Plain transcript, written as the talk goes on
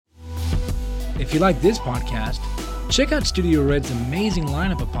If you like this podcast, check out Studio Red's amazing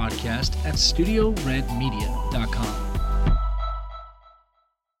lineup of podcasts at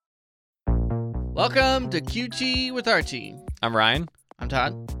studioredmedia.com. Welcome to QT with Archie. I'm Ryan, I'm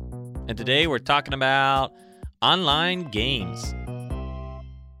Todd. and today we're talking about online games.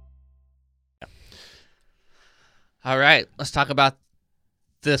 All right, let's talk about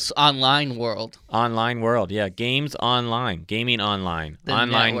this online world. Online world, yeah. Games online, gaming online, The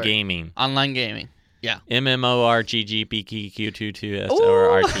online network. gaming. Online gaming. Yeah.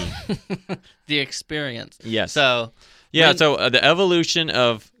 MMORGGPQQ2SORT. The experience. Yes. So, the evolution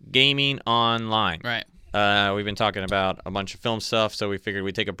of gaming online. right. We've been talking about a bunch of film stuff, so we figured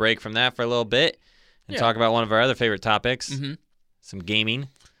we'd take a break from that for a little bit and Yeah. talk about one of our other favorite topics, Mm-hmm. some gaming.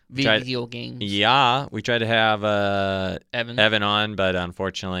 Video games. Yeah, we tried to have Evan. Evan on, but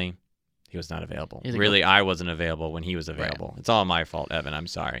unfortunately, he was not available. He's a Really, I wasn't available when he was available. Right. It's all my fault, Evan. I'm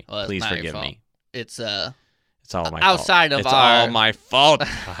sorry. Well, it's Please not your forgive fault. me. It's It's all my outside fault. of It's our- all my fault.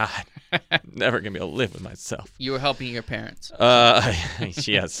 God, never gonna be able to live with myself. you were helping your parents.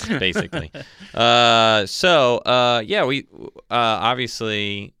 Yes, basically. We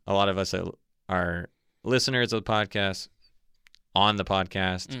obviously a lot of us are listeners of the podcast, on the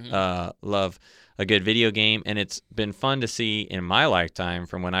podcast, Mhm. love a good video game, and it's been fun to see in my lifetime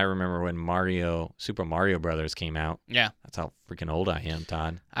from when I remember when Super Mario Brothers came out. Yeah. That's how freaking old I am,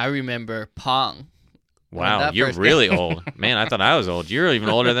 Todd. I remember Pong. When Wow, that you're first really came- old. Man, I thought I was old. You're even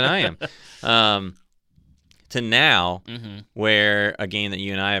older than I am. To now, Mm-hmm. where a game that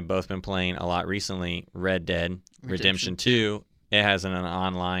you and I have both been playing a lot recently, Red Dead Redemption 2, it has an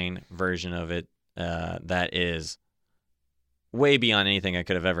online version of it that is way beyond anything I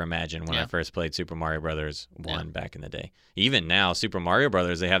could have ever imagined when I Yeah. first played Super Mario Brothers 1 back in the day. Even now, Super Mario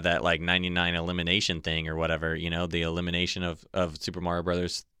Brothers, they have that like 99 elimination thing or whatever, the elimination of Super Mario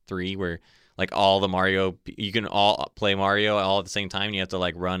Brothers 3 where like all the Mario, you can all play Mario all at the same time and you have to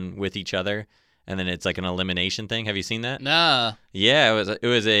like run with each other and then it's like an elimination thing. Have you seen that? No. Yeah, it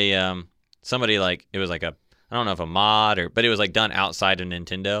was a somebody like it was like a I don't know if a mod but it was like done outside of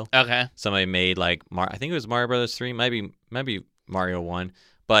Nintendo. Okay. Somebody made like I think it was Mario Brothers 3, maybe Mario 1,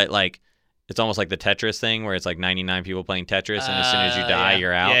 but like it's almost like the Tetris thing where it's like 99 people playing Tetris and as soon as you die yeah.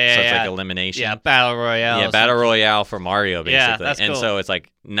 you're out. Yeah, So it's like yeah. elimination. Yeah, Battle Royale. Yeah, or Battle something. Royale for Mario basically. Yeah, that's and cool. so it's like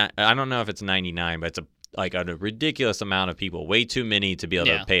I don't know if it's 99, but it's like a ridiculous amount of people, way too many to be able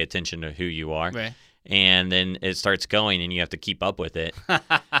Yeah. to pay attention to who you are. Right. And then it starts going and you have to keep up with it.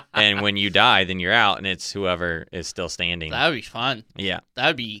 And when you die, then you're out and it's whoever is still standing. That would be fun. Yeah. That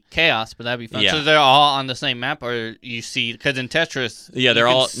would be chaos, but that'd be fun. Yeah. So they're all on the same map, or you see, because in Tetris, Yeah, they're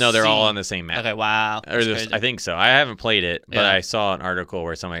they're all on the same map. Okay, wow. Or I think so. I haven't played it, but Yeah. I saw an article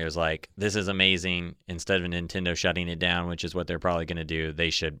where somebody was like, this is amazing. Instead of Nintendo shutting it down, which is what they're probably going to do,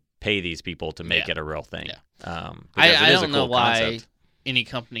 they should pay these people to make Yeah. it a real thing. Yeah. Because I it is don't a know cool why concept. any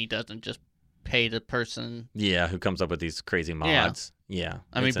company doesn't just pay the person. Yeah, who comes up with these crazy mods. Yeah.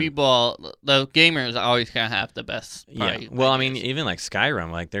 I mean, It's the gamers always kind of have the best. Yeah. Probably, Well, I mean, ideas. even like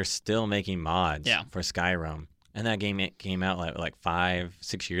Skyrim, like they're still making mods Yeah. for Skyrim. And that game came out like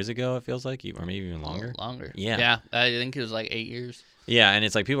 5-6 years ago, it feels like, or maybe even longer. Longer. Yeah. Yeah, I think it was like 8 years. Yeah, and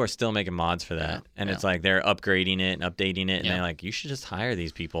it's like people are still making mods for that. Yeah, And yeah. it's like they're upgrading it and updating it. And Yeah. they're like, you should just hire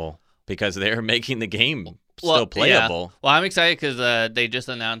these people because they're making the game Well, still playable. Yeah. Well, I'm excited because they just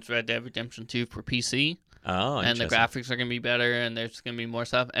announced Red Dead Redemption 2 for PC. Oh, And the interesting. graphics are going to be better, and there's going to be more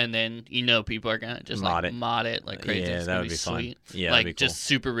stuff. And then, people are going to just mod it like crazy. Yeah, It's that gonna would be fun. sweet. Yeah, like that'd be cool. just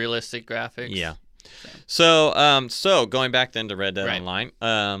super realistic graphics. Yeah. So going back then to Red Dead Right.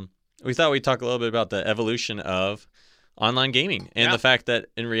 Online, we thought we'd talk a little bit about the evolution of online gaming and Yeah. the fact that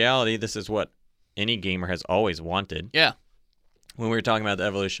in reality, this is what any gamer has always wanted. Yeah. When we were talking about the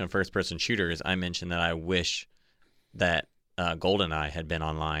evolution of first-person shooters, I mentioned that I wish that GoldenEye had been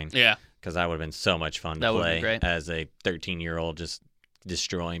online Yeah. because that would have been so much fun That to would've play been great. as a 13-year-old just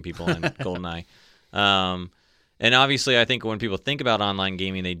destroying people in GoldenEye. And obviously, I think when people think about online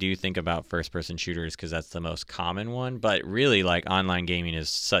gaming, they do think about first-person shooters because that's the most common one. But really, like, online gaming is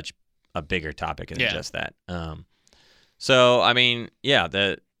such a bigger topic than Yeah. just that. So, I mean, yeah,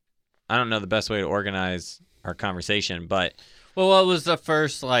 I don't know the best way to organize our conversation, but Well, what was the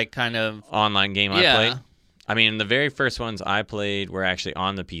first, kind of... online game Yeah. I played? I mean, the very first ones I played were actually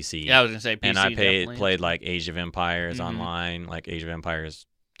on the PC. Yeah, I was going to say PC, and I definitely. played like Age of Empires Mhm. online, like Age of Empires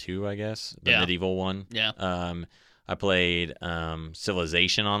 2, I guess, the Yeah. medieval one. Yeah. I played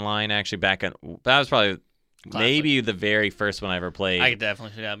Civilization online actually that was probably maybe the very first one I ever played. I could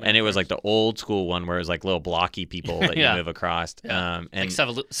definitely see that. And it was like the old school one where it was like little blocky people that you move across. Yeah. And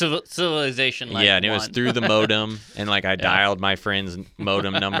like Civilization. Like and it was through the modem, and like I dialed my friend's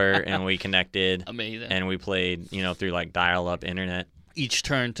modem number, and we connected. Amazing. And we played, through like dial-up internet. Each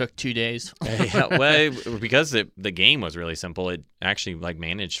turn took 2 days. Well, because the game was really simple, it actually like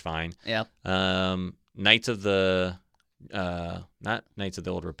managed fine. Yeah. Knights of the not Knights of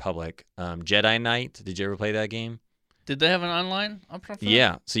the Old Republic, Jedi Knight. Did you ever play that game? Did they have an online option for that?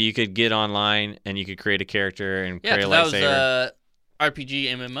 Yeah, so you could get online and you could create a character and create a lightsaber. That was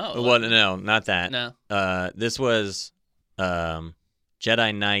RPG MMO. Well, no, not that. No. This was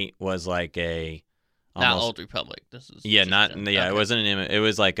Jedi Knight was like a not Old Republic. This is not okay. It wasn't an it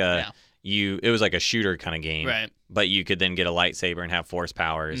was like it was like a shooter kind of game. Right. But you could then get a lightsaber and have force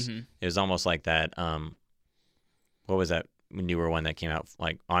powers. Mm-hmm. It was almost like that what was that newer one that came out,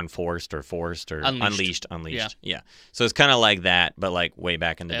 like Unforced or Forced or Unleashed. Yeah. So it's kind of like that, but like way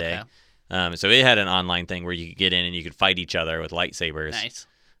back in the day. So it had an online thing where you could get in and you could fight each other with lightsabers. Nice.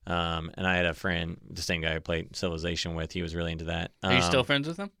 And I had a friend, the same guy I played Civilization with. He was really into that. Are you still friends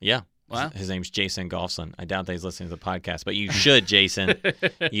with him? Yeah. Wow. His name's Jason Golfson. I doubt that he's listening to the podcast, but you should, Jason.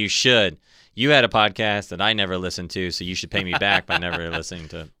 You should. You had a podcast that I never listened to, so you should pay me back by listening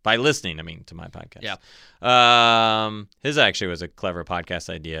to my podcast. Yeah. His actually was a clever podcast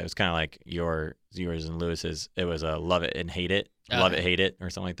idea. It was kind of like yours and Lewis's. It was a love it and hate it. Love it, hate it, or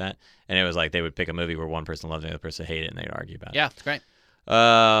something like that. And it was like they would pick a movie where one person loved it, the other person hated it, and they'd argue about it. Yeah, it's great.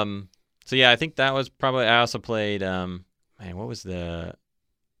 So yeah, I think that was probably. I also played. What was the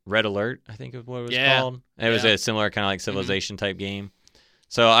Red Alert? I think is what it was called. It was a similar kind of like Civilization type game.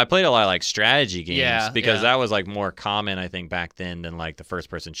 So I played a lot of like strategy games because that was like more common, I think, back then than like the first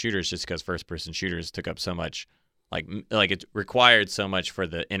person shooters, just because first person shooters took up so much. Like it required so much for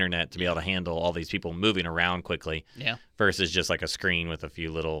the internet to be able to handle all these people moving around quickly. Yeah. Versus just like a screen with a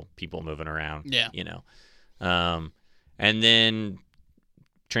few little people moving around. Yeah. And then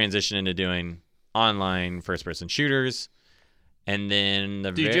transition into doing online first person shooters. And then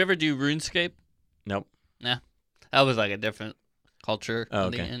Did you ever do RuneScape? Nope. Nah. That was like a different culture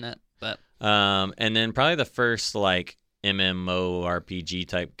on the internet. But and then probably the first like MMORPG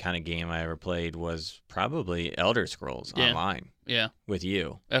type kind of game I ever played was probably Elder Scrolls Online. Yeah. With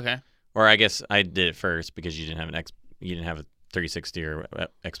you. Okay. Or I guess I did it first because you didn't have a 360 or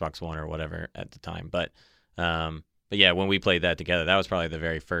Xbox One or whatever at the time. But yeah, when we played that together, that was probably the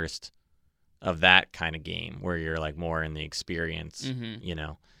very first of that kind of game where you're like more in the experience,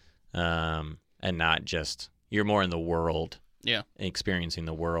 and not just you're more in the world, experiencing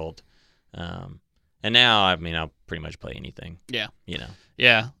the world. And now, I mean, I'll pretty much play anything. Yeah.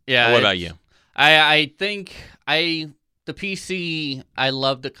 Yeah. What about you? I think the PC, I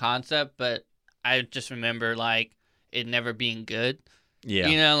love the concept, but I just remember like it never being good.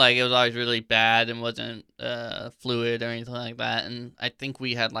 Yeah. Like it was always really bad and wasn't fluid or anything like that. And I think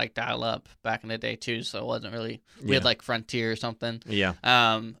we had like dial up back in the day too, so it wasn't really. We had like Frontier or something. Yeah.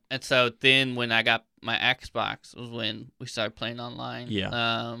 And so then when I got my Xbox was when we started playing online.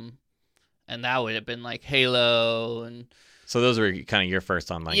 Yeah. And that would have been like Halo and. So those were kind of your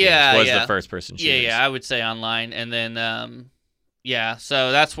first online games. Was the first person shooters. Yeah, I would say online, and then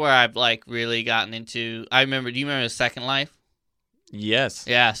so that's where I've like really gotten into. Do you remember Second Life? Yes.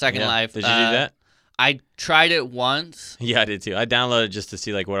 Yeah, Second Life. Did you do that? I tried it once. Yeah, I did too. I downloaded just to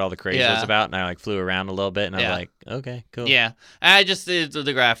see like what all the craze was about, and I like flew around a little bit, and I was like, okay, cool. Yeah, and I just did the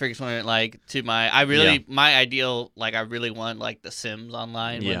graphics went like to my. My ideal like I really want like The Sims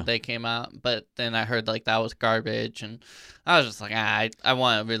online when they came out, but then I heard like that was garbage, and I was just like, I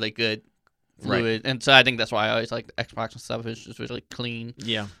want a really good fluid, and so I think that's why I always like the Xbox and stuff. It's just really clean.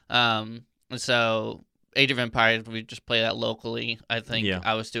 Yeah. And so. Age of Empires, we just play that locally. I think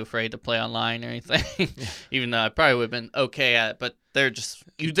I was too afraid to play online or anything, even though I probably would have been okay at it. But they're just,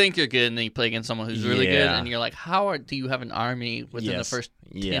 you think you're good, and then you play against someone who's really good, and you're like, do you have an army within the first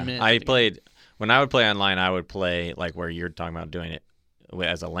 10 minutes? When I would play online, I would play like where you're talking about doing it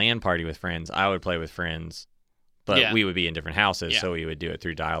as a LAN party with friends. I would play with friends, but we would be in different houses, so we would do it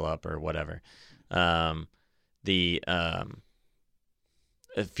through dial-up or whatever.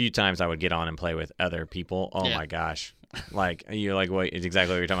 A few times I would get on and play with other people. Oh my gosh. Like, you're like, what? It's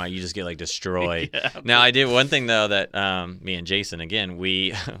exactly what you're talking about. You just get like destroyed. Now, I did one thing though that me and Jason, again,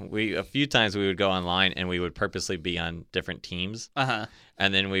 we a few times we would go online and we would purposely be on different teams. And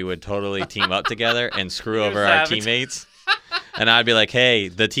then we would totally team up together and screw over our teammates. And I'd be like, hey,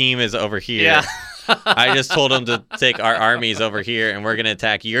 the team is over here. Yeah. I just told them to take our armies over here and we're going to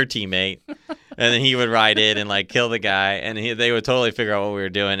attack your teammate. And then he would ride in and like kill the guy, and they would totally figure out what we were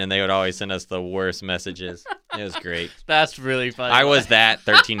doing, and they would always send us the worst messages. It was great. That's really funny. I was that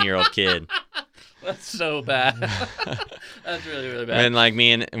 13-year-old kid. That's so bad. That's really, really bad. And like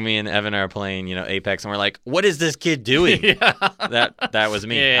me and Evan are playing, Apex, and we're like, "What is this kid doing?" Yeah. That was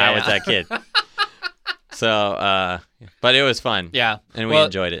me. Yeah. I was that kid. So, but it was fun. Yeah. And we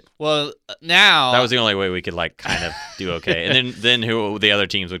enjoyed it. Well, now that was the only way we could like kind of do okay. And then the other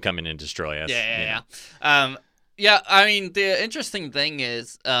teams would come in and destroy us. Yeah. I mean, the interesting thing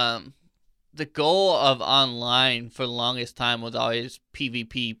is, the goal of online for the longest time was always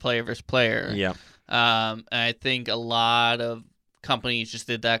PvP, player versus player. Yeah. And I think a lot of companies just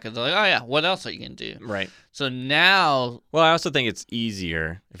did that because they're like, oh yeah, what else are you gonna do? Right. So now, well, I also think it's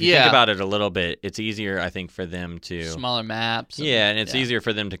easier if you think about it a little bit. It's easier, I think, for them to smaller maps. And it's easier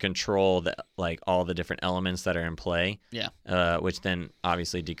for them to control all the different elements that are in play. Yeah. Which then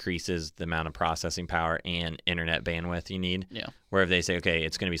obviously decreases the amount of processing power and internet bandwidth you need. Yeah. Where if they say, okay,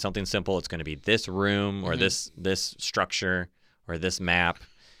 it's going to be something simple, it's going to be this room or this structure or this map.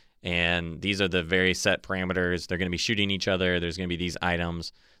 And these are the very set parameters. They're going to be shooting each other. There's going to be these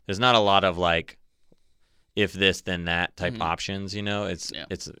items. There's not a lot of like, if this then that type options.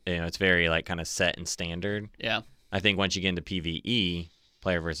 It's very like kind of set and standard. Yeah. I think once you get into PvE,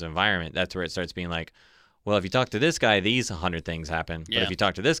 player versus environment, that's where it starts being like, well, if you talk to this guy, these 100 things happen. Yeah. But if you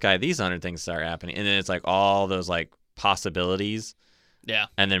talk to this guy, these 100 things start happening. And then it's like all those like possibilities. Yeah.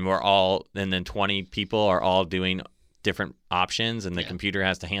 And then 20 people are all doing different options, and the computer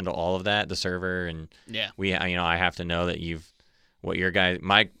has to handle all of that, the server, and I have to know that what your guy,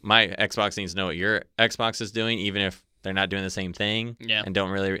 my Xbox needs to know what your Xbox is doing, even if they're not doing the same thing and don't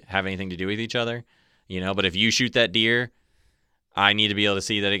really have anything to do with each other, but if you shoot that deer, I need to be able to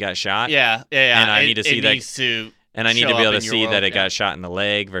see that it got shot. Yeah. And I need to see that. And I need to be able to see that it got shot in the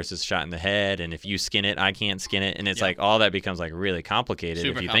leg versus shot in the head. And if you skin it, I can't skin it. And it's like all that becomes like really complicated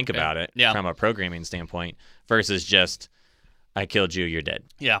if you think about it from a programming standpoint versus just, I killed you, you're dead.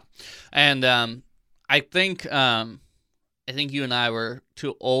 Yeah. And I think you and I were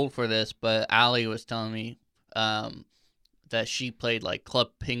too old for this, but Allie was telling me that she played like Club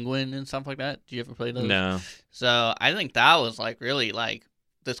Penguin and stuff like that. Do you ever play those? No. So I think that was like really like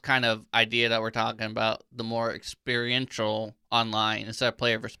this kind of idea that we're talking about, the more experiential online instead of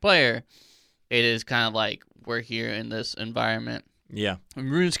player versus player. It is kind of like we're here in this environment. Yeah.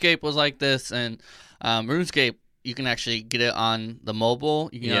 And RuneScape was like this, and RuneScape, you can actually get it on the mobile.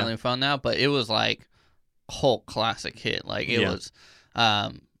 You can get it on your phone now, but it was like a whole classic hit. Like it was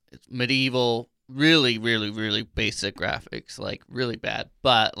it's medieval, really, really, really basic graphics, like really bad.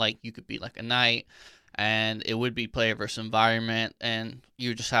 But like you could be like a knight, and it would be player versus environment, and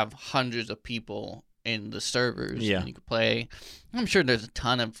you just have hundreds of people in the servers. Yeah. And you could play. I'm sure there's a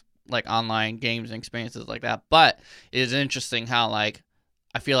ton of like online games and experiences like that, but it is interesting how like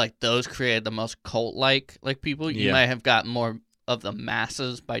I feel like those created the most cult-like people. You might have got more of the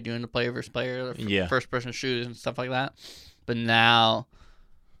masses by doing the player versus player, first-person shooters and stuff like that. But now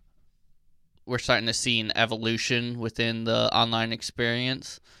we're starting to see an evolution within the online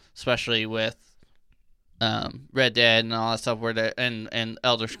experience, especially with Red Dead and all that stuff, and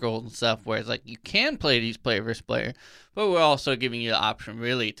Elder Scrolls and stuff, where it's like you can play these player versus player, but we're also giving you the option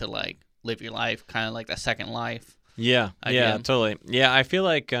really to like live your life, kind of like that second life. Yeah, totally. Yeah, I feel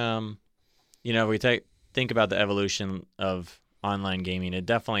like if we think about the evolution of online gaming, it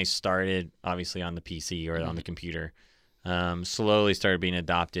definitely started obviously on the PC or on the computer. Slowly started being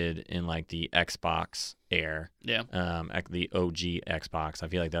adopted in like the Xbox era. Yeah. The OG Xbox. I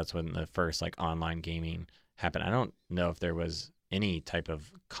feel like that's when the first like online gaming happened. I don't know if there was any type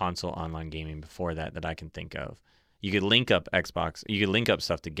of console online gaming before that I can think of. You could link up Xbox. You could link up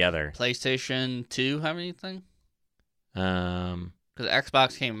stuff together. PlayStation 2 have anything? Because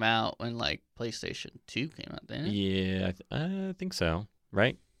Xbox came out when like PlayStation 2 came out, didn't it? Yeah, I think so.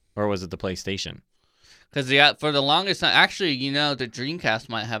 Right? Or was it the PlayStation? Because for the longest time, actually, the Dreamcast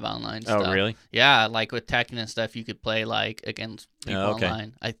might have online stuff. Oh, really? Yeah, like with Tekken and stuff, you could play like against people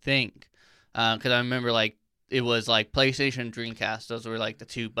online. I think, because I remember like it was like PlayStation and Dreamcast; those were like the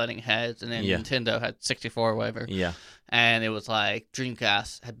two butting heads, and then Nintendo had 64 or whatever. Yeah. And it was like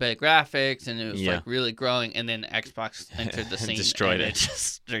Dreamcast had better graphics, and it was like really growing, and then Xbox entered the scene, destroyed and it.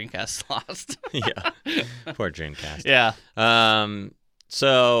 Dreamcast lost. Yeah. Poor Dreamcast. Yeah.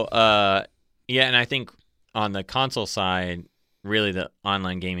 Yeah, and I think on the console side, really the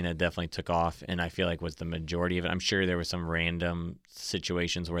online gaming that definitely took off, and I feel like was the majority of it. I'm sure there were some random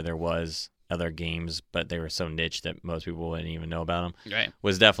situations where there was other games, but they were so niche that most people wouldn't even know about them. Right.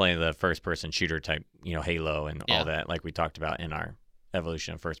 Was definitely the first-person shooter type, Halo and all that, like we talked about in our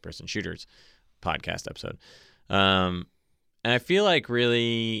evolution of first-person shooters. podcast episode. And I feel like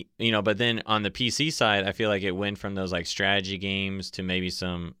really, but then on the PC side, I feel like it went from those like strategy games to maybe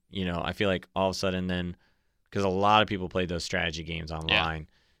some, I feel like all of a sudden then, because a lot of people played those strategy games online,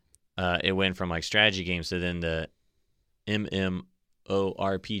 it went from like strategy games to then the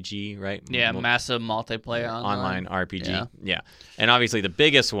MMORPG, right? Yeah, massive multiplayer online RPG. Yeah. And obviously the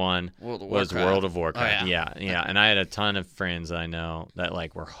biggest one was World of Warcraft. Oh, yeah. And I had a ton of friends that I know that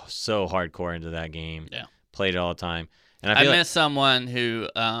like were so hardcore into that game. Yeah. Played it all the time. And I met someone who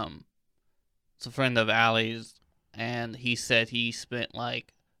it's a friend of Allie's, and he said he spent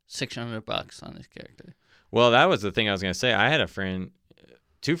like $600 on his character. Well, that was the thing I was going to say. I had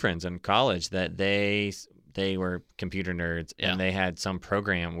two friends in college that they were computer nerds, and they had some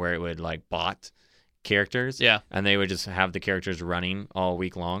program where it would like bot characters. Yeah. And they would just have the characters running all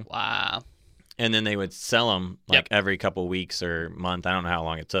week long. Wow. And then they would sell them like every couple weeks or month. I don't know how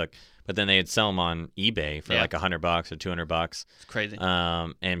long it took. But then they'd sell them on eBay for like $100 or $200. It's crazy.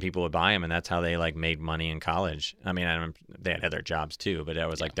 And people would buy them, and that's how they like made money in college. I mean, they had other jobs too, but that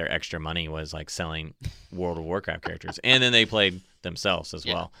was like their extra money was like selling World of Warcraft characters, and then they played themselves as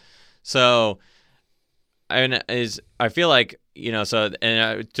well. So, I feel like to a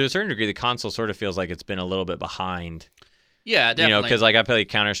certain degree, the console sort of feels like it's been a little bit behind. Yeah, definitely. Because like I played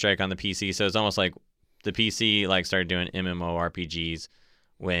Counter-Strike on the PC, so it's almost like the PC like started doing MMORPGs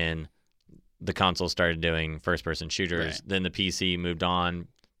when the console started doing first-person shooters. Right. Then the PC moved on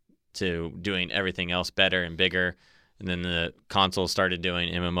to doing everything else better and bigger, and then the console started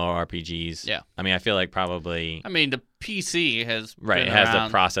doing MMORPGs. Yeah. I mean, I feel like probably... I mean, the PC has been it has the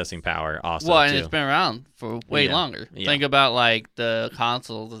processing power also, well, and it's been around for way longer. Yeah. Think about, like, the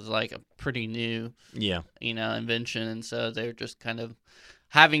consoles is, like, a pretty new, invention, and so they're just kind of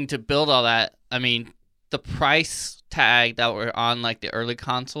having to build all that. I mean, the price tag that were on like the early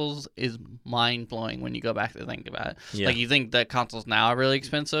consoles is mind blowing when you go back to think about it. Yeah. Like you think that consoles now are really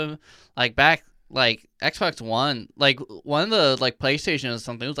expensive. Like back, like Xbox One, like one of the like PlayStation or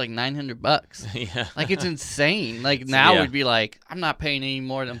something, it was like $900. Yeah. Like it's insane. Like now we'd be like, I'm not paying any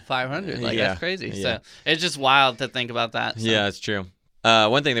more than $500. Like that's crazy. Yeah. So it's just wild to think about that. So. Yeah, it's true.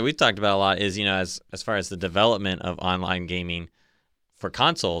 One thing that we've talked about a lot is, as far as the development of online gaming for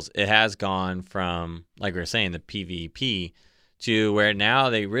consoles, it has gone from, like we were saying, the PvP to where now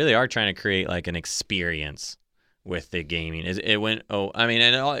they really are trying to create like an experience with the gaming. It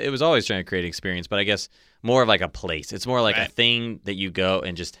was always trying to create experience, but I guess more of like a place. It's more like a thing that you go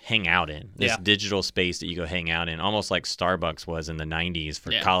and just hang out in. This digital space that you go hang out in, almost like Starbucks was in the 90s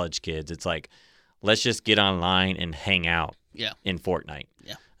for college kids. It's like, let's just get online and hang out in Fortnite.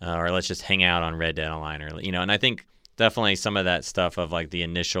 Yeah. Or let's just hang out on Red Dead Online, or and I think definitely some of that stuff of like the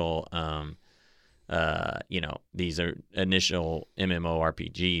initial, these are initial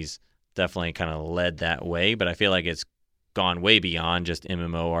MMORPGs definitely kind of led that way. But I feel like it's gone way beyond just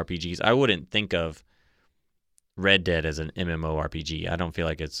MMORPGs. I wouldn't think of Red Dead as an MMORPG. I don't feel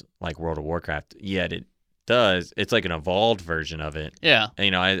like it's like World of Warcraft, yet it does. It's like an evolved version of it. Yeah.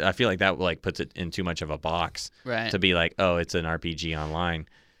 And, I feel like that like puts it in too much of a box to be like, oh, it's an RPG online.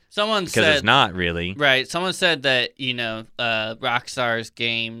 Someone said, because it's not really. Right. Someone said that, Rockstar's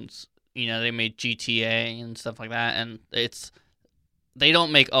games, they made GTA and stuff like that, and they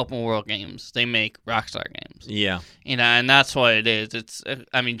don't make open world games. They make Rockstar games. Yeah. And that's what it is.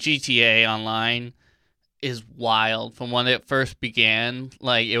 GTA Online is wild. From when it first began,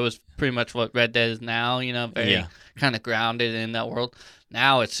 like it was pretty much what Red Dead is now, very kind of grounded in that world.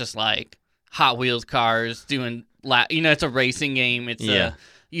 Now it's just like Hot Wheels cars doing, it's a racing game.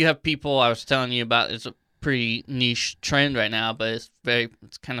 You have people, I was telling you about, it's a pretty niche trend right now, but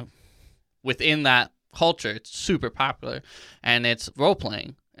it's kind of within that culture. It's super popular, and it's role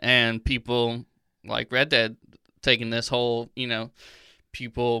playing. And people like Red Dead taking this whole,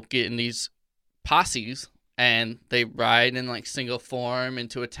 people getting these posses and they ride in like single form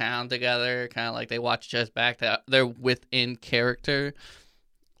into a town together, kind of like they watch each other's back. They're within character,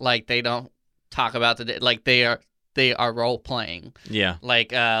 like they don't talk about the day, like they are role playing. Yeah. Like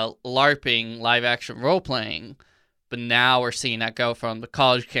LARPing, live action role playing. But now we're seeing that go from the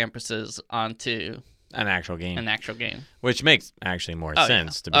college campuses onto an actual game. Which makes actually more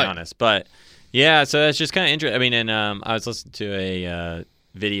sense, to be honest. But yeah, so that's just kind of interesting. I mean, and I was listening to a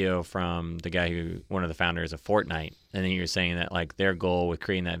video from the guy one of the founders of Fortnite, and he was saying that like their goal with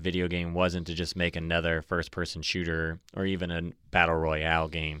creating that video game wasn't to just make another first-person shooter or even a battle royale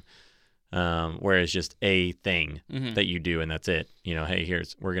game. Where it's just a thing that you do and that's it. Hey,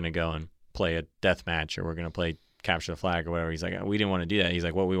 we're going to go and play a death match, or we're going to play capture the flag or whatever. He's like, we didn't want to do that. He's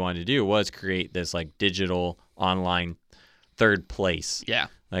like, what we wanted to do was create this like digital online third place. Yeah.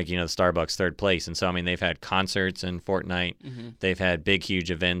 Like, the Starbucks third place. And so, I mean, they've had concerts in Fortnite. Mm-hmm. They've had big, huge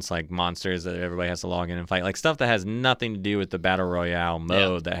events like monsters that everybody has to log in and fight. Like, stuff that has nothing to do with the Battle Royale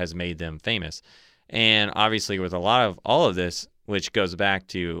mode that has made them famous. And obviously, with a lot of all of this, which goes back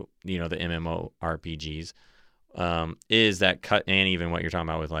to, the MMORPGs, is that cut, and even what you're talking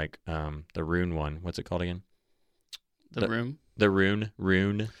about with, like, the Rune one. What's it called again? The Rune? The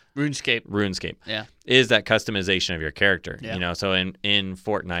Rune. RuneScape. Yeah. Is that customization of your character. Yeah. So in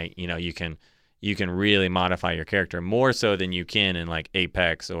Fortnite, you can really modify your character more so than you can in like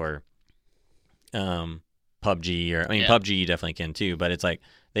Apex or PUBG PUBG you definitely can too, but it's like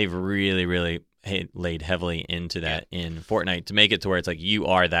they've really, really laid heavily into that in Fortnite to make it to where it's like you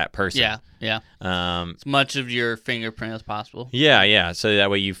are that person. Yeah. As much of your fingerprint as possible. Yeah. So that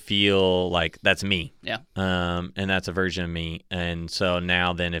way you feel like that's me. Yeah. And that's a version of me. And so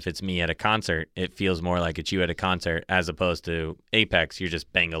now then if it's me at a concert, it feels more like it's you at a concert as opposed to Apex, you're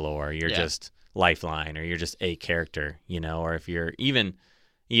just Bangalore, you're just Lifeline, or you're just a character, or if you're even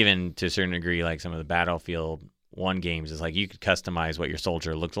to a certain degree, like some of the Battlefield 1 games is like you could customize what your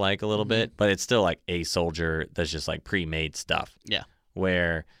soldier looked like a little bit, but it's still like a soldier that's just like pre-made stuff. Yeah.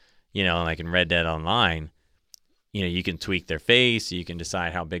 Where, like in Red Dead Online, you can tweak their face, you can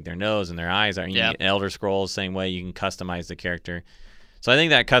decide how big their nose and their eyes are. Elder Scrolls, same way, you can customize the character. So I think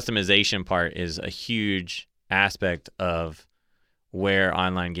that customization part is a huge aspect of where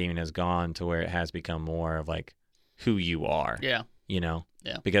online gaming has gone to where it has become more of like who you are. Yeah.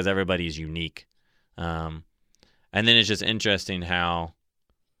 Because everybody's unique. And then it's just interesting how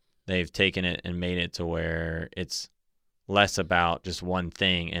they've taken it and made it to where it's less about just one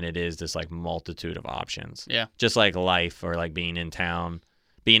thing and it is this like multitude of options. Yeah. Just like life or like being in town,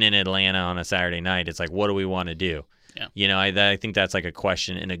 being in Atlanta on a Saturday night. It's like, what do we want to do? Yeah. I think that's like a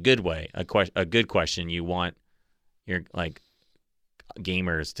question in a good way, a good question you want your like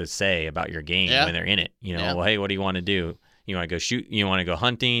gamers to say about your game when they're in it. Well, hey, what do you want to do? You want to go shoot, you want to go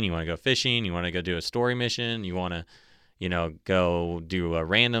hunting, you want to go fishing, you want to go do a story mission, you want to, go do a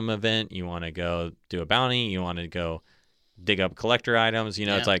random event, you want to go do a bounty, you want to go dig up collector items,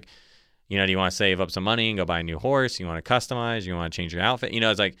 it's like, do you want to save up some money and go buy a new horse, you want to customize, you want to change your outfit,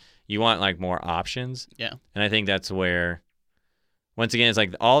 it's like, you want like more options. Yeah. And I think that's where, once again, it's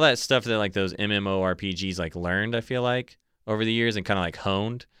like all that stuff that like those MMORPGs like learned, I feel like, over the years and kind of like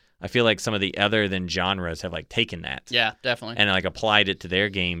honed. I feel like some of the other than genres have like taken that. Yeah, definitely. And like applied it to their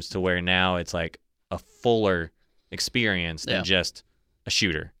games to where now it's like a fuller experience than just a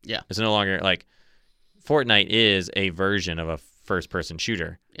shooter. Yeah. It's no longer like Fortnite is a version of a first person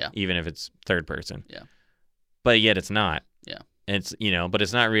shooter. Yeah. Even if it's third person. Yeah. But yet it's not. Yeah. It's, but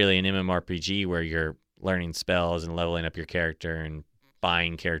it's not really an MMORPG where you're learning spells and leveling up your character and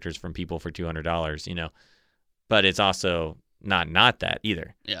buying characters from people for $200, But it's also not that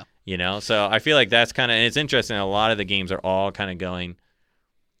either. Yeah. So I feel like that's kind of, and it's interesting. A lot of the games are all kind of going.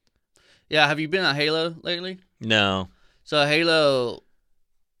 Yeah. Have you been on Halo lately? No. So Halo,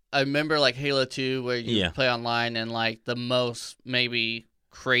 I remember like Halo 2 where you play online and like the most maybe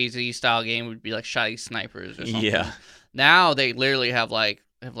crazy style game would be like Shotty Snipers or something. Yeah. Now they literally have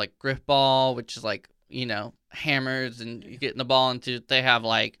grip ball, which is like, hammers and you getting the ball into, they have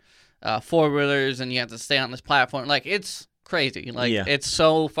like 4-wheelers and you have to stay on this platform. Like it's crazy. Like it's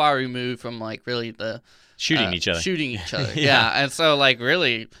so far removed from like really the shooting each other. Yeah. And so like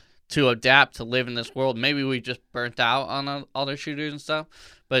really to adapt to live in this world, maybe we just burnt out on all their shooters and stuff.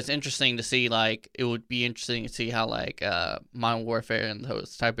 But it's interesting to see, like, it would be interesting to see how like Modern Warfare and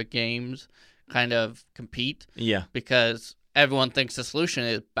those type of games kind of compete. Yeah. Because everyone thinks the solution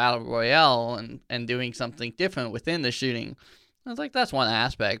is Battle Royale and doing something different within the shooting. I was like, that's one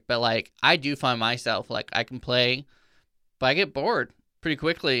aspect. But like I do find myself like I can play, but I get bored pretty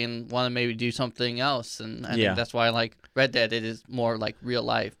quickly and want to maybe do something else. And I think that's why like Red Dead, it is more like real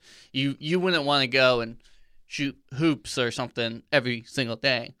life. You wouldn't want to go and shoot hoops or something every single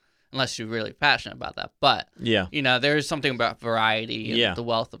day unless you're really passionate about that. But, there is something about variety and the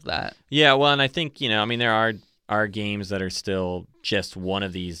wealth of that. Yeah, well, and I think, there are games that are still just one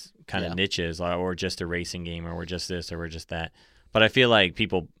of these kind of niches, or just a racing game, or we're just this, or we're just that. But I feel like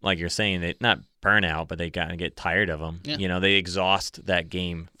people, like you're saying, they not burn out, but they kind of get tired of them. Yeah. They exhaust that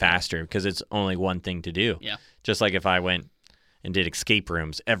game faster because it's only one thing to do. Yeah. Just like if I went and did escape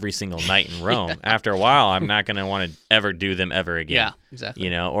rooms every single night in Rome, after a while, I'm not going to want to ever do them ever again. Yeah,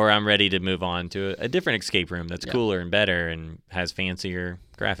 exactly. Or I'm ready to move on to a different escape room that's cooler and better and has fancier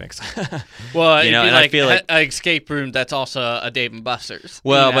graphics. Well, and I feel like an escape room that's also a Dave & Buster's.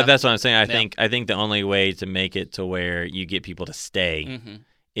 Well, but that's what I'm saying. I think the only way to make it to where you get people to stay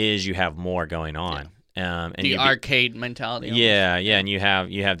is you have more going on. And the arcade mentality. Yeah, and you have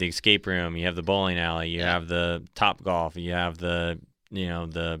the escape room, you have the bowling alley, you have the Top Golf, you have the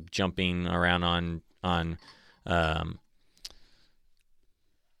the jumping around on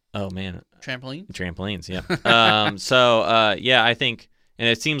trampolines, yeah. So I think, and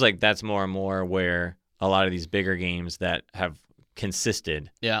it seems like that's more and more where a lot of these bigger games that have consisted,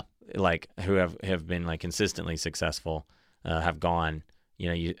 like who have been like consistently successful, have gone.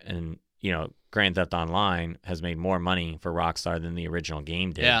 Grand Theft Online has made more money for Rockstar than the original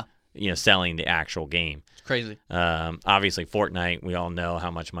game did. Yeah. Selling the actual game. It's crazy. Obviously, Fortnite, we all know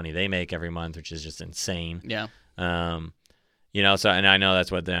how much money they make every month, which is just insane. Yeah. So, and I know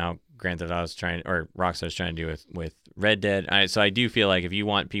that's what now Grand Theft Auto Rockstar's trying to do with Red Dead. So I do feel like if you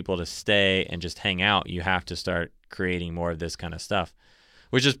want people to stay and just hang out, you have to start creating more of this kind of stuff,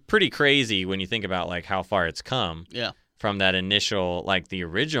 which is pretty crazy when you think about like how far it's come. Yeah. From that initial, like the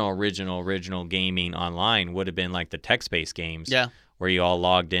original gaming online would have been like the text-based games. Yeah. Where you all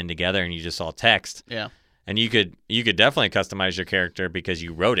logged in together and you just saw text. Yeah. And you could definitely customize your character because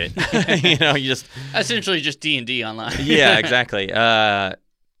you wrote it. You just essentially just D&D online. Yeah, exactly. And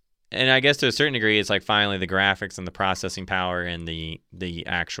I guess to a certain degree, it's like finally the graphics and the processing power and the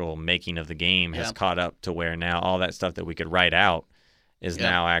actual making of the game has caught up to where now all that stuff that we could write out is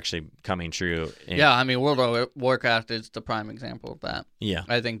now actually coming true. World of Warcraft is the prime example of that. Yeah.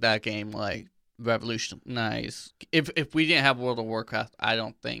 I think that game like revolutionized. If we didn't have World of Warcraft, I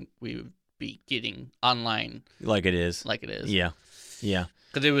don't think we would be getting online like it is. Yeah. Yeah.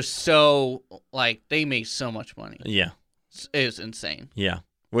 Because it was so like they made so much money. Yeah. It was insane. Yeah.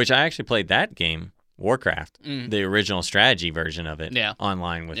 Which I actually played that game, Warcraft, the original strategy version of it,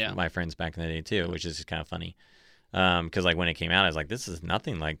 online with my friends back in the day too, which is just kind of funny. Because like when it came out, I was like, this is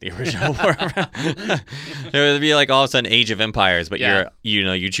nothing like the original Warcraft. There would be like all of a sudden Age of Empires, but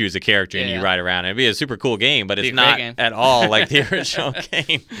you choose a character and you ride around. It'd be a super cool game, but it's not at all like the original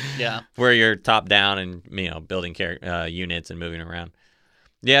game. Yeah, where you're top down and building units and moving around.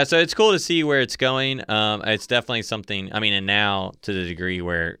 Yeah, so it's cool to see where it's going. It's definitely something. I mean, and now to the degree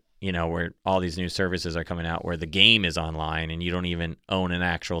where where all these new services are coming out, where the game is online and you don't even own an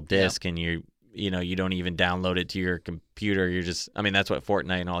actual disc, and you don't even download it to your computer. You're just, that's what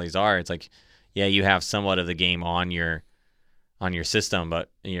Fortnite and all these are. It's like, you have somewhat of the game on your system,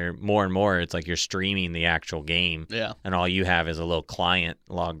 but you're more and more, it's like you're streaming the actual game. Yeah. And all you have is a little client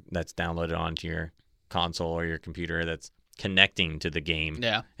log that's downloaded onto your console or your computer that's connecting to the game.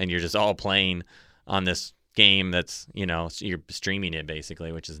 Yeah. And you're just all playing on this game that's, you're streaming it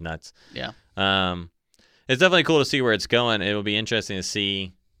basically, which is nuts. Yeah. It's definitely cool to see where it's going. It'll be interesting to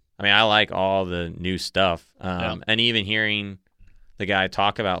see. I like all the new stuff. And even hearing the guy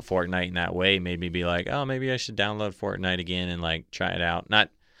talk about Fortnite in that way made me be like, oh, maybe I should download Fortnite again and like try it out.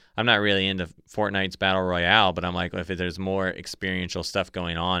 I'm not really into Fortnite's Battle Royale, but I'm like, if there's more experiential stuff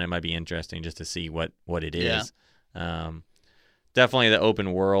going on, it might be interesting just to see what it is. Definitely the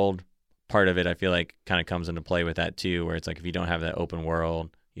open world part of it, I feel like kind of comes into play with that too, where it's like if you don't have that open world,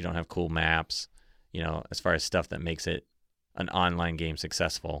 you don't have cool maps, as far as stuff that makes it an online game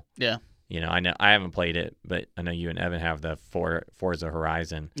successful. Yeah. I know I haven't played it, but I know you and Evan have the Forza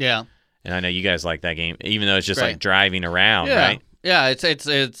Horizon. Yeah. And I know you guys like that game, even though it's just like driving around, right? Yeah, it's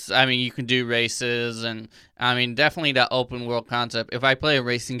you can do races and definitely that open world concept. If I play a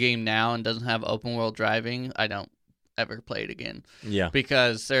racing game now and doesn't have open world driving, I don't ever play it again. Yeah.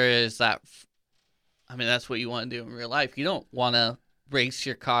 Because there is that that's what you want to do in real life. You don't want to race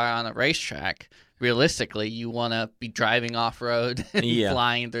your car on a racetrack. Realistically, you want to be driving off-road and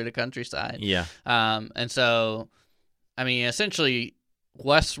flying through the countryside. Yeah. And so, essentially,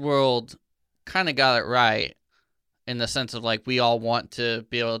 Westworld kind of got it right in the sense of, like, we all want to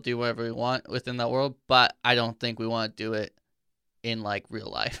be able to do whatever we want within that world, but I don't think we want to do it in, like,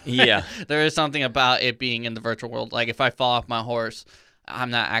 real life. Yeah. There is something about it being in the virtual world. Like, if I fall off my horse, I'm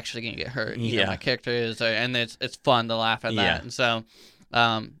not actually going to get hurt. My character is, and it's fun to laugh at that. And so,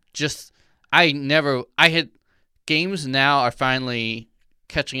 games now are finally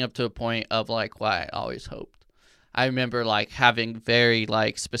catching up to a point of like what I always hoped. I remember like having very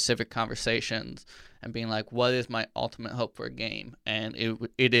like specific conversations and being like, what is my ultimate hope for a game? And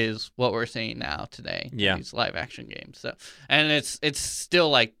it is what we're seeing now today. Yeah. These live action games. So, and it's still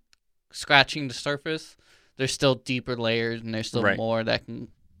like scratching the surface. There's still deeper layers and there's still more that can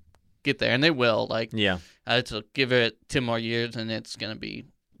get there. And they will to give it 10 more years and it's going to be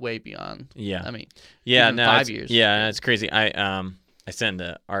way beyond. Yeah. 5 years. Yeah, it's crazy. I sent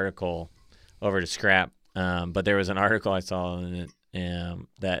an article over to Scrap, but there was an article I saw in it,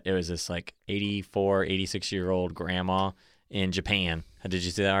 that it was this like 86-year-old grandma in Japan. Did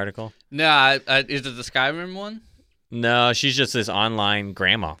you see that article? No, is it the Skyrim one? No, she's just this online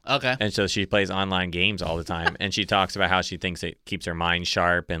grandma. Okay. And so she plays online games all the time, and she talks about how she thinks it keeps her mind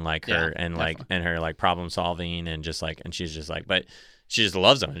sharp and like her and like and her like problem solving and just like, and she's just like, but she just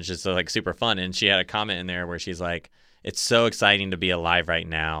loves them. It's just like super fun. And she had a comment in there where she's like, it's so exciting to be alive right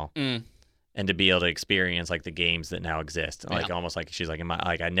now. And to be able to experience like the games that now exist, like almost like she's like,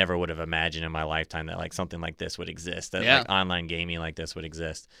 I never would have imagined in my lifetime that like something like this would exist, that like online gaming like this would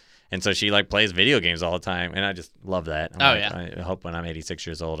exist. And so she like plays video games all the time, and I just love that. I hope when I'm 86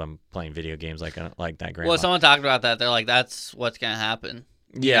 years old, I'm playing video games like that grandma. Well, someone talked about that. They're like, that's what's gonna happen.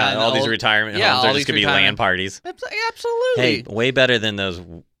 Yeah, all these retirement homes are just gonna be LAN parties. Absolutely. Hey, way better than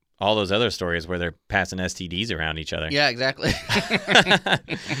all those other stories where they're passing STDs around each other. Yeah, exactly.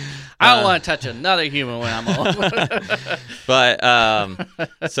 I don't want to touch another human when I'm old. But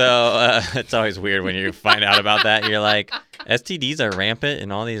it's always weird when you find out about that. You're like, STDs are rampant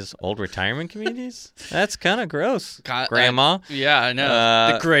in all these old retirement communities? That's kind of gross, Grandma. Yeah, I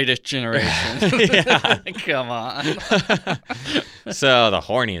know. The greatest generation. Yeah. Come on. So the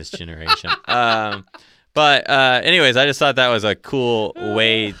horniest generation. But anyways, I just thought that was a cool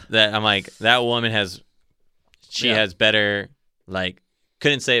way that I'm like, that woman has better, like,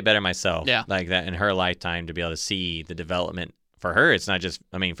 couldn't say it better myself. Yeah. Like that in her lifetime to be able to see the development. For her, it's not just,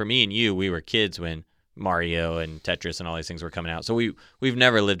 I mean, for me and you, we were kids when Mario and Tetris and all these things were coming out. So we've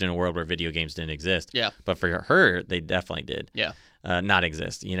never lived in a world where video games didn't exist. Yeah. But for her, they definitely did. Yeah. Not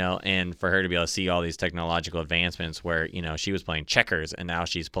exist, you know, and for her to be able to see all these technological advancements where, you know, she was playing checkers and now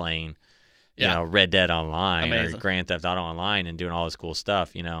she's playing, you know, Red Dead Online or Grand Theft Auto Online and doing all this cool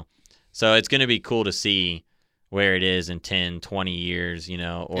stuff, you know. So it's going to be cool to see where it is in 10, 20 years, you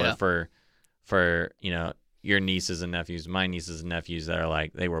know, or for, you know, your nieces and nephews, my nieces and nephews that are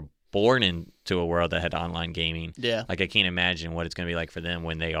like, they were born into a world that had online gaming. Yeah. Like, I can't imagine what it's going to be like for them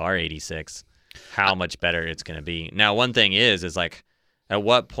when they are 86, how much better it's going to be. Now, one thing is like, at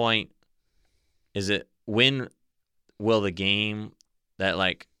what point when will the game that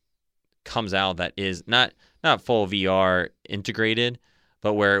like comes out that is not full VR integrated,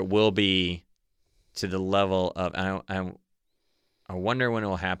 but where it will be to the level of, I wonder when it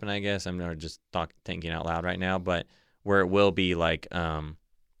will happen, I guess. I'm not just thinking out loud right now, but where it will be like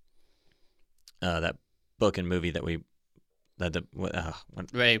that book and movie that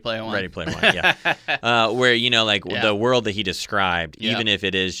Ready Player One. Ready Player One, yeah. Where, you know, like the world that he described, even if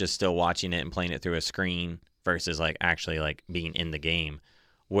it is just still watching it and playing it through a screen versus like actually like being in the game,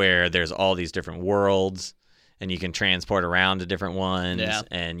 where there's all these different worlds and you can transport around to different ones,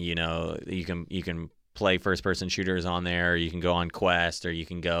 and you know you can play first-person shooters on there, or you can go on Quest, or you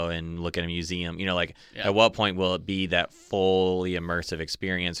can go and look at a museum. You know, like at what point will it be that fully immersive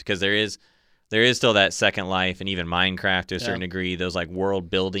experience? Because there is still that Second Life and even Minecraft to a certain degree, those like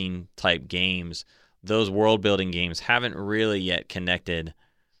world-building type games. Those world-building games haven't really yet connected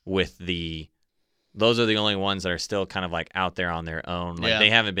with those are the only ones that are still kind of like out there on their own. Like they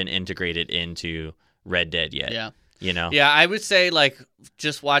haven't been integrated into Red Dead yet. Yeah. You know? Yeah, I would say like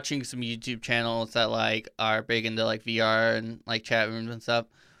just watching some YouTube channels that like are big into like VR and like chat rooms and stuff.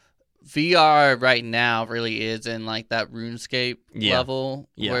 VR right now really is in like that RuneScape level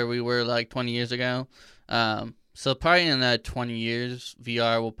where we were like 20 years ago. So probably in that 20 years,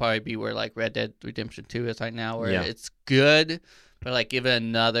 VR will probably be where like Red Dead Redemption 2 is right now, where it's good, but like give it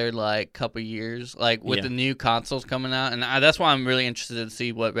another like couple years, like with the new consoles coming out, and that's why I'm really interested to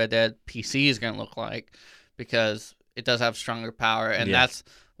see what Red Dead PC is going to look like, because it does have stronger power, and that's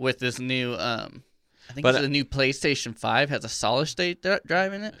with this new. I think it's the new PlayStation 5 has a solid state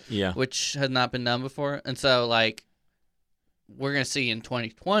drive in it, which has not been done before, and so like we're gonna see in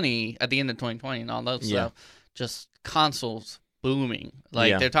 2020, at the end of 2020, and all those stuff, just consoles booming.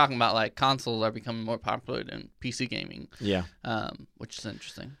 Like they're talking about like consoles are becoming more popular than PC gaming. Which is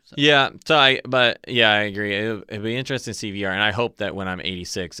interesting. So. I agree. It'd be interesting to see VR, and I hope that when I'm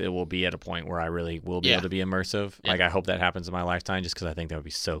 86, it will be at a point where I really will be able to be immersive. Like I hope that happens in my lifetime, just because I think that would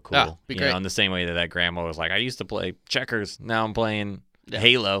be so cool. Be great. Know, in the same way that grandma was like, I used to play checkers, now I'm playing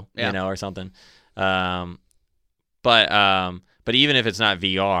Halo, you know, or something. But even if it's not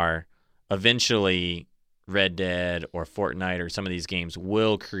VR, eventually Red Dead or Fortnite or some of these games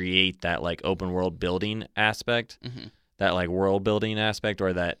will create that like open world building aspect, that like world building aspect,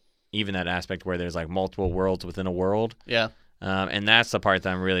 or that even that aspect where there's like multiple worlds within a world. And that's the part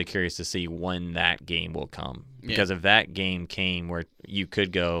that I'm really curious to see when that game will come, because if that game came where you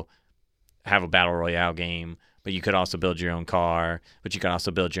could go have a battle royale game, but you could also build your own car, but you could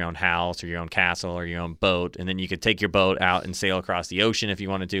also build your own house or your own castle or your own boat, and then you could take your boat out and sail across the ocean if you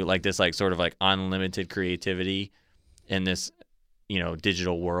wanted to, like this like sort of like unlimited creativity in this,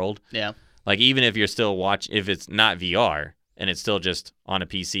 digital world. Yeah. Like, even if you're still if it's not VR and it's still just on a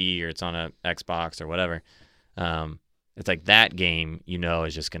PC or it's on a Xbox or whatever, it's like that game,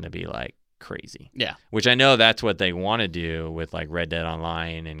 is just going to be like crazy. Yeah. Which I know that's what they want to do with like Red Dead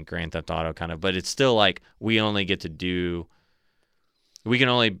Online and Grand Theft Auto kind of, but it's still like we can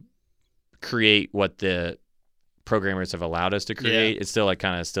only create what the programmers have allowed us to create. It's still like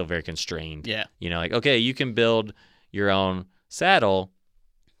kind of still very constrained. Yeah. Like, okay, you can build your own saddle,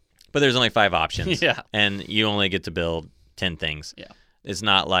 but there's only 5 options. Yeah. And you only get to build 10 things. Yeah. It's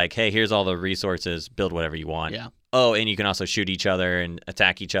not like, hey, here's all the resources, build whatever you want. Yeah. Oh, and you can also shoot each other and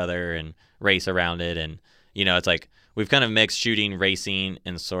attack each other and race around it. And, it's like we've kind of mixed shooting, racing,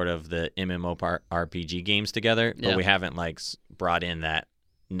 and sort of the MMORPG games together, but we haven't like brought in that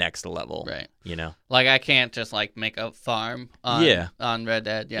next level. Right. Like I can't just like make a farm on Red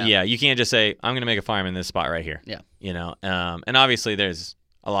Dead. Yeah. Yeah, you can't just say, I'm going to make a farm in this spot right here. Yeah. And obviously there's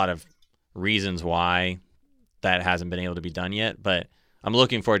a lot of reasons why that hasn't been able to be done yet, but I'm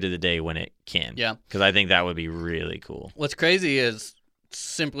looking forward to the day when it can. Yeah. Because I think that would be really cool. What's crazy is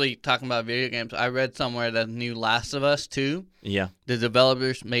simply talking about video games. I read somewhere that new Last of Us 2, the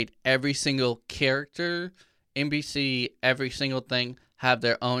developers made every single character, NPC, every single thing have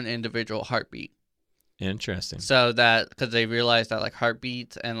their own individual heartbeat. Interesting. So that, because they realized that like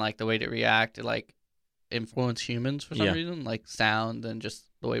heartbeats and like the way they react, like influence humans for some reason, like sound and just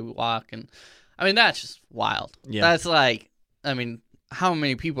the way we walk. And I mean, that's just wild. Yeah. That's like, I mean, how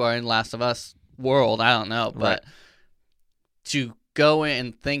many people are in Last of Us world? I don't know. But to go in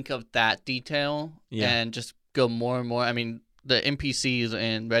and think of that detail and just go more and more. I mean, the NPCs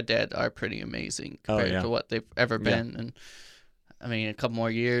in Red Dead are pretty amazing compared to what they've ever been. And I mean, a couple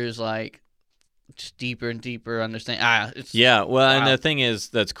more years, like, just deeper and deeper understanding. It's well, and the thing is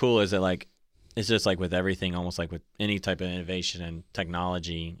that's cool is that, like, it's just like with everything, almost like with any type of innovation and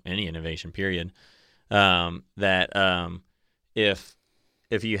technology, any innovation, period, that if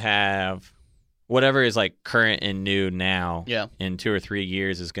you have whatever is, like, current and new now in 2 or 3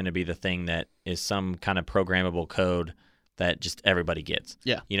 years is going to be the thing that is some kind of programmable code that just everybody gets.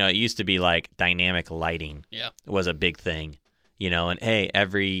 Yeah. It used to be, like, dynamic lighting was a big thing. And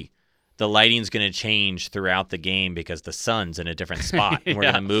hey, the lighting's going to change throughout the game because the sun's in a different spot. And we're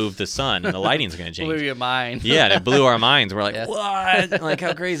going to move the sun and the lighting's going to change. Blew your mind. Yeah, and it blew our minds. We're like, what? Like,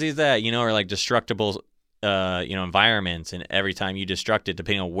 how crazy is that? Or like destructible, environments. And every time you destruct it,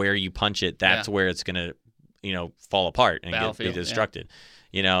 depending on where you punch it, that's where it's going to, fall apart and be destructed.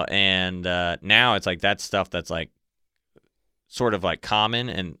 And now it's like that stuff that's like, sort of like common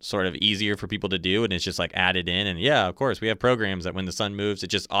and sort of easier for people to do, and it's just like added in. And of course we have programs that when the sun moves, it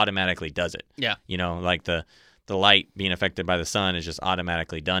just automatically does it. Like the light being affected by the sun is just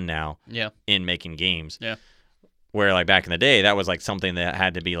automatically done now in making games. Where like back in the day, that was like something that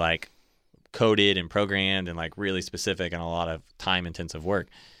had to be like coded and programmed and like really specific and a lot of time intensive work.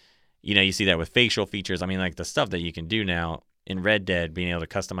 You see that with facial features. I mean, like the stuff that you can do now in Red Dead, being able to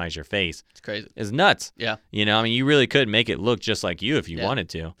customize your face, it's crazy. Is nuts. Yeah. I mean, you really could make it look just like you if you wanted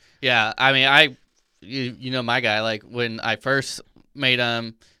to. Yeah. I mean, my guy, like when I first made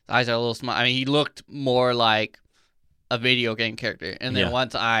him, the eyes are a little small. I mean, he looked more like a video game character. And then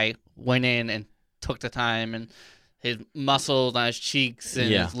once I went in and took the time and his muscles on his cheeks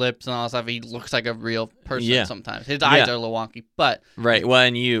and his lips and all that stuff, he looks like a real person sometimes. His eyes are a little wonky, but right. Well,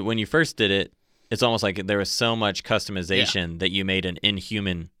 and when you first did it, it's almost like there was so much customization that you made an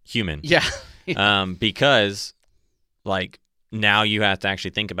inhuman human. Yeah. Because, like, now you have to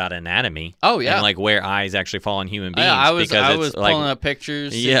actually think about anatomy. Oh, yeah. And, like, where eyes actually fall on human beings. I was pulling up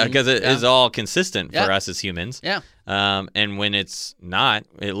pictures. Yeah, because it is all consistent for us as humans. Yeah. And when it's not,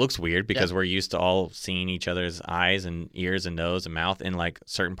 it looks weird because we're used to all seeing each other's eyes and ears and nose and mouth in, like,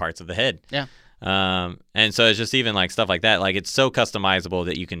 certain parts of the head. Yeah. And so it's just even like stuff like that. Like it's so customizable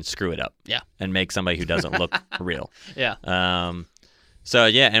that you can screw it up. Yeah. And make somebody who doesn't look real. Yeah. So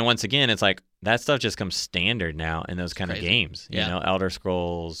and once again, it's like that stuff just comes standard now in those kind of games. You know, Elder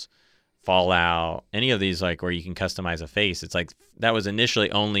Scrolls, Fallout, any of these like where you can customize a face. It's like that was initially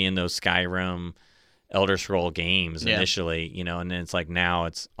only in those Skyrim, Elder Scroll games initially, and then it's like now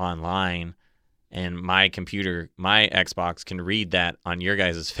it's online. And my computer, my Xbox can read that on your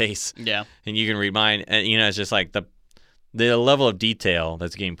guys' face. Yeah. And you can read mine. And, it's just like the level of detail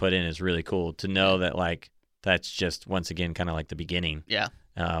that's getting put in is really cool to know that, like, that's just, once again, kind of like the beginning. Yeah.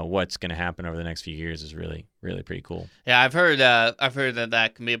 what's going to happen over the next few years is really, really pretty cool. Yeah, I've heard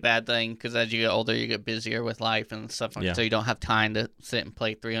that can be a bad thing because as you get older, you get busier with life and stuff like that. So you don't have time to sit and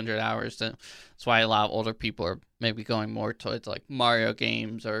play 300 hours. That's why a lot of older people are maybe going more towards like Mario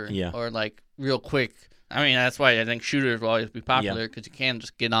games or like real quick. I mean, that's why I think shooters will always be popular because you can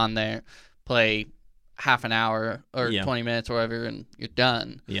just get on there, play half an hour or 20 minutes or whatever, and you're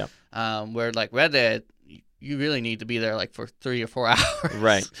done. Yep. Where like Red Dead, you really need to be there like for 3 or 4 hours,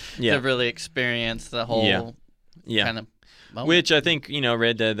 right? Yeah, to really experience the whole kind of moment. Which I think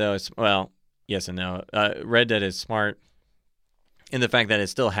Red Dead though is yes and no. Red Dead is smart in the fact that it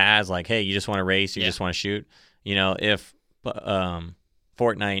still has like, hey, you just want to race, you just want to shoot. If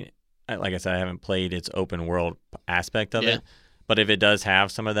Fortnite, like I said, I haven't played its open world aspect of it, but if it does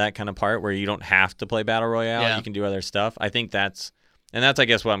have some of that kind of part where you don't have to play Battle Royale, you can do other stuff. I think that's I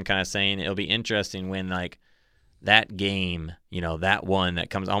guess what I'm kind of saying. It'll be interesting when like that game, that one that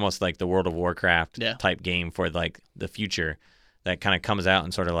comes almost like the World of Warcraft type game for like the future that kind of comes out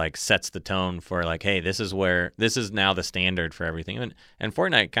and sort of like sets the tone for like, hey, this is now the standard for everything. And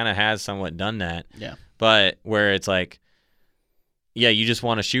Fortnite kind of has somewhat done that. Yeah. But where it's like, you just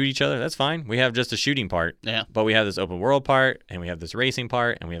want to shoot each other. That's fine. We have just a shooting part. Yeah. But we have this open world part and we have this racing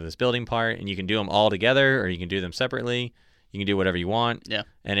part and we have this building part, and you can do them all together or you can do them separately. You can do whatever you want. Yeah.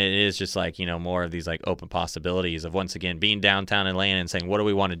 And it is just like, more of these like open possibilities of once again being downtown Atlanta and saying, what do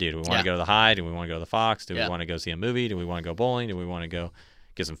we want to do? Do we want to go to the Hyde? Do we want to go to the Fox? Do we want to go see a movie? Do we want to go bowling? Do we want to go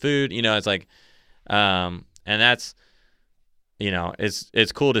get some food? It's like, and that's,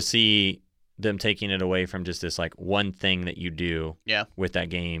 it's cool to see them taking it away from just this like one thing that you do with that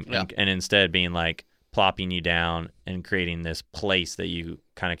game and instead being like plopping you down and creating this place that you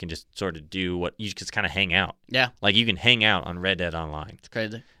kind of can just sort of do what you just kind of hang out. Yeah. Like you can hang out on Red Dead Online. It's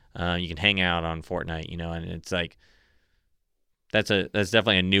crazy. You can hang out on Fortnite, and it's like, that's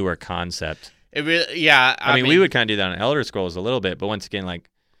definitely a newer concept. It really, yeah. I mean, we would kind of do that on Elder Scrolls a little bit, but once again, like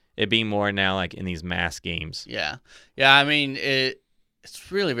it being more now like in these mass games. Yeah. Yeah. I mean,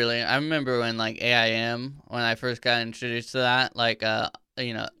 it's really, really, I remember when like AIM, when I first got introduced to that, like,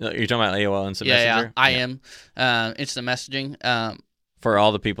 you're talking about AOL Instant Messenger? Yeah, IM, instant messaging. For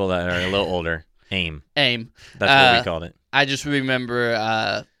all the people that are a little older, AIM. AIM. That's what we called it. I just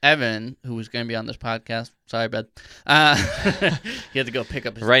remember Evan, who was going to be on this podcast. Sorry, bud. He had to go pick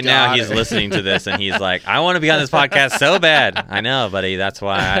up his Right daughter. Now, he's listening to this, and he's like, I want to be on this podcast so bad. I know, buddy. That's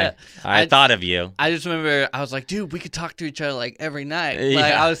why I thought of you. I just remember, I was like, dude, we could talk to each other, like, every night.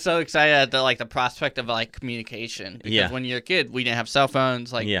 Like, I was so excited at the prospect of, like, communication. Because when you're a kid, we didn't have cell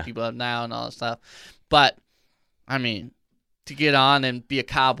phones like people have now and all that stuff. But, I mean, to get on and be a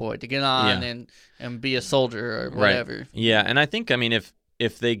cowboy, to get on and be a soldier or whatever. Right. Yeah, and I think, I mean,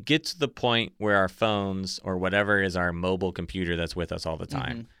 if they get to the point where our phones or whatever is our mobile computer that's with us all the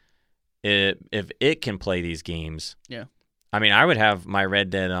time, if it can play these games, I mean, I would have my Red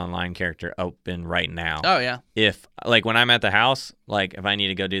Dead Online character open right now. Oh, yeah. If, like, when I'm at the house, like, if I need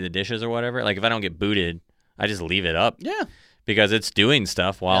to go do the dishes or whatever, like, if I don't get booted, I just leave it up. Yeah. Because it's doing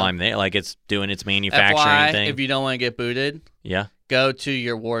stuff while I'm there. Like, it's doing its manufacturing thing. If you don't want to get booted, go to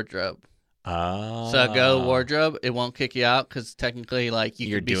your wardrobe. Oh. So go to wardrobe. It won't kick you out because technically, like,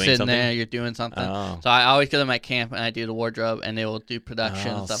 you could be sitting there, you're doing something. Oh. So I always get them at camp and I do the wardrobe, and they will do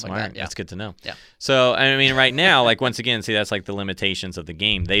production and stuff smart. like that. Yeah. That's good to know. Yeah. So, I mean, right now, like, once again, see, that's like the limitations of the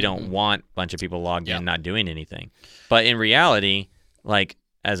game. They don't want a bunch of people logged in not doing anything. But in reality, like,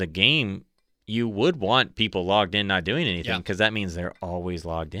 as a game, you would want people logged in not doing anything because that means they're always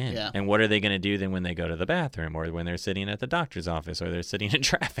logged in. Yeah. And what are they going to do then when they go to the bathroom or when they're sitting at the doctor's office or they're sitting in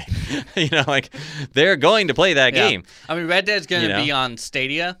traffic? Like, they're going to play that game. I mean, Red Dead's going to be on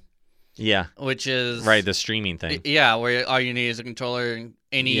Stadia. Yeah. Which is... Right, the streaming thing. Yeah, where all you need is a controller and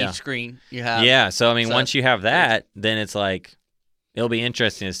any screen you have. Yeah, so, I mean, once you have that, then it's like, it'll be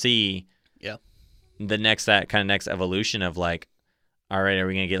interesting to see the next evolution of, like, all right, are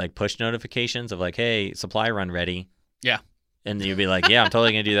we going to get like push notifications of like, hey, supply run ready? Yeah. And you'll be like, yeah, I'm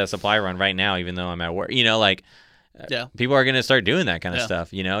totally going to do that supply run right now, even though I'm at work. Like, people are going to start doing that kind of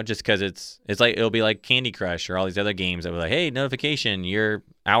stuff, just because it's like, it'll be like Candy Crush or all these other games that were like, hey, notification, your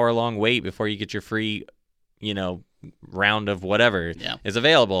hour-long wait before you get your free, round of whatever is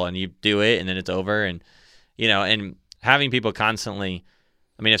available. And you do it and then it's over. And, and having people constantly...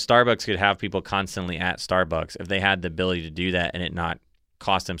 I mean, if Starbucks could have people constantly at Starbucks, if they had the ability to do that and it not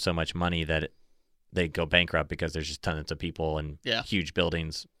cost them so much money that they go bankrupt because there's just tons of people in huge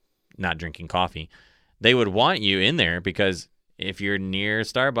buildings not drinking coffee, they would want you in there because if you're near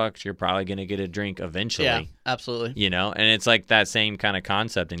Starbucks, you're probably going to get a drink eventually. Yeah, absolutely. You know, and it's like that same kind of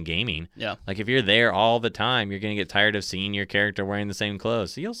concept in gaming. Yeah. Like if you're there all the time, you're going to get tired of seeing your character wearing the same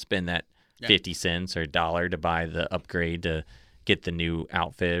clothes. So you'll spend that 50 cents or $1 to buy the upgrade to get the new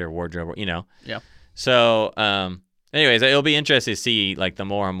outfit or wardrobe, you know. Yeah. So, anyways, it'll be interesting to see like the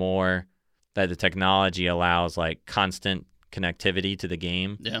more and more that the technology allows like constant connectivity to the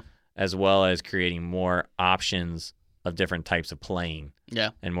game. Yeah. As well as creating more options of different types of playing. Yeah.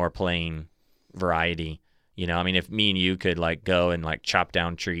 And more playing variety. You know, I mean, if me and you could like go and like chop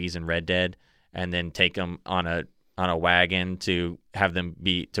down trees in Red Dead and then take them on a wagon to have them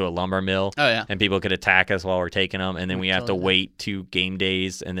be to a lumber mill. Oh, yeah. And people could attack us while we're taking them. And then we have to wait 2 game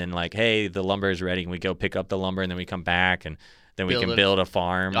days. And then like, hey, the lumber is ready. And we go pick up the lumber and then we come back and then we can build a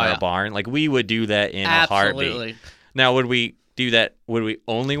farm or a barn. Like we would do that in a heartbeat. Now, would we do that? Would we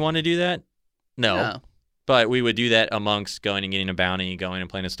only want to do that? No. But we would do that amongst going and getting a bounty, going and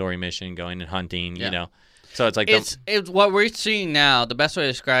playing a story mission, going and hunting, you know. So it's like it's what we're seeing now. The best way to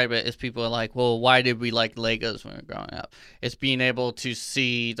describe it is people are like, well, why did we like Legos when we were growing up? It's being able to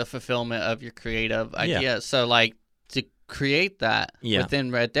see the fulfillment of your creative ideas. Yeah. So like to create that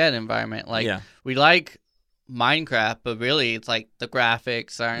within Red Dead environment, like we like Minecraft, but really it's like the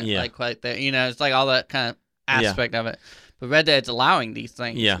graphics aren't like quite there. You know, it's like all that kind of aspect of it. But Red Dead's allowing these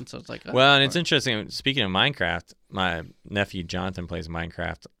things. Yeah. And so it's like, well, and it's interesting. Speaking of Minecraft, my nephew Jonathan plays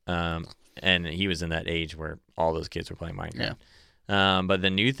Minecraft. And he was in that age where all those kids were playing Minecraft. Yeah. But the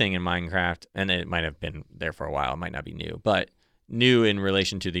new thing in Minecraft, and it might have been there for a while, it might not be new, but new in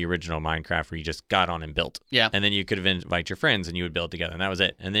relation to the original Minecraft where you just got on and built. Yeah. And then you could invite your friends and you would build together, and that was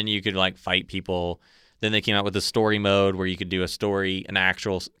it. And then you could like fight people. Then they came out with the story mode where you could do a story, an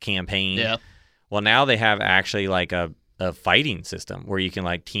actual campaign. Yeah. Well, now they have actually like a fighting system where you can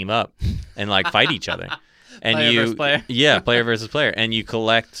like team up and like fight each other. And player versus player. Yeah, player versus player. And you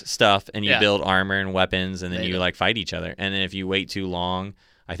collect stuff and you build armor and weapons and then you like fight each other. And then if you wait too long,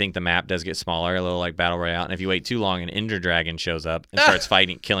 I think the map does get smaller, a little like Battle Royale. And if you wait too long, an Ender Dragon shows up and starts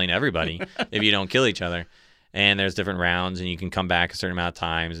killing everybody if you don't kill each other. And there's different rounds and you can come back a certain amount of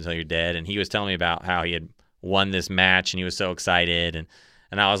times until you're dead. And he was telling me about how he had won this match and he was so excited.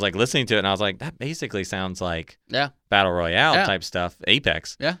 And I was like listening to it and I was like, that basically sounds like Battle Royale type stuff,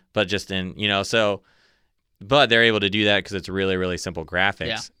 Apex. Yeah. But just in, you know, so... But they're able to do that because it's really, really simple graphics.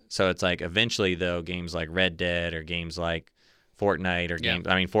 Yeah. So it's like eventually, though, games like Red Dead or games like Fortnite or games...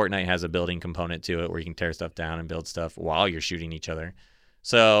 I mean, Fortnite has a building component to it where you can tear stuff down and build stuff while you're shooting each other.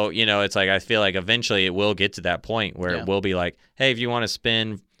 So, you know, it's like I feel like eventually it will get to that point where it will be like, hey, if you want to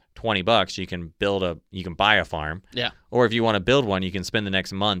spend $20, you can buy a farm. Yeah. Or if you want to build one, you can spend the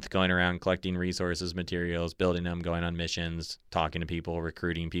next month going around collecting resources, materials, building them, going on missions, talking to people,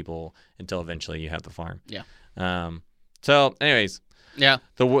 recruiting people until eventually you have the farm. Yeah. So anyways,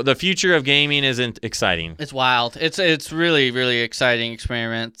 the future of gaming isn't exciting. It's wild. It's really, really exciting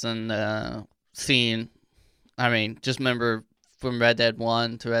experiments and seeing. I mean, just remember from Red Dead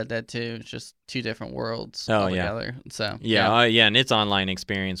 1 to Red Dead 2, it's just 2 different worlds altogether. So and its online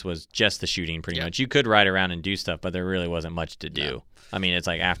experience was just the shooting pretty much. You could ride around and do stuff, but there really wasn't much to do. No. I mean, it's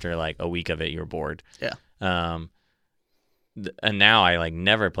like after like a week of it, you're bored. Yeah. And now I like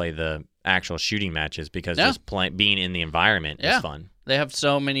never play the actual shooting matches because just being in the environment is fun. They have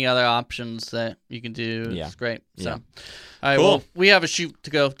so many other options that you can do. Yeah. It's great. So, all right, well, we have a shoot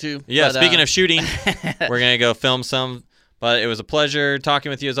to go to. Yeah, but, speaking of shooting, we're going to go film some. But it was a pleasure talking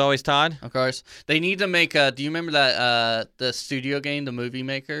with you as always, Todd. Of course. They need to make do you remember that the studio game, the Movie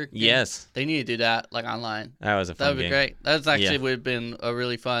Maker game? Yes. They need to do that like online. That was a fun game. That would be great. That's actually would have been a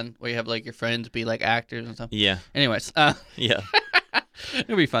really fun where you have like your friends be like actors and stuff. Yeah. Anyways. Yeah.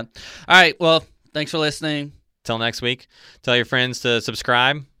 It'll be fun. All right. Well, thanks for listening. Till next week. Tell your friends to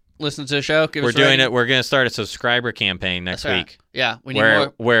subscribe. Listen to the show. We're doing it. We're going to start a subscriber campaign next week. Yeah. We need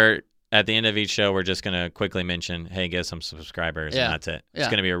more. Where at the end of each show, we're just going to quickly mention, hey, get some subscribers, and that's it. It's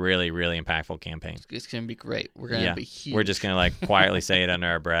going to be a really, really impactful campaign. It's going to be great. We're going to be huge. We're just going to like quietly say it under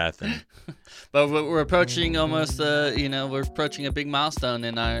our breath. But we're approaching almost, we're approaching a big milestone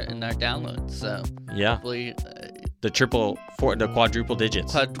in our downloads. So hopefully, the quadruple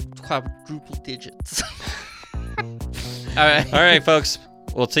digits. Quadruple digits. All right, folks.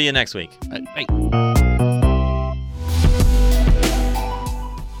 We'll see you next week. Bye.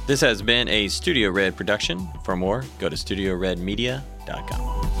 This has been a Studio Red production. For more, go to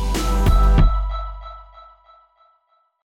StudioRedMedia.com.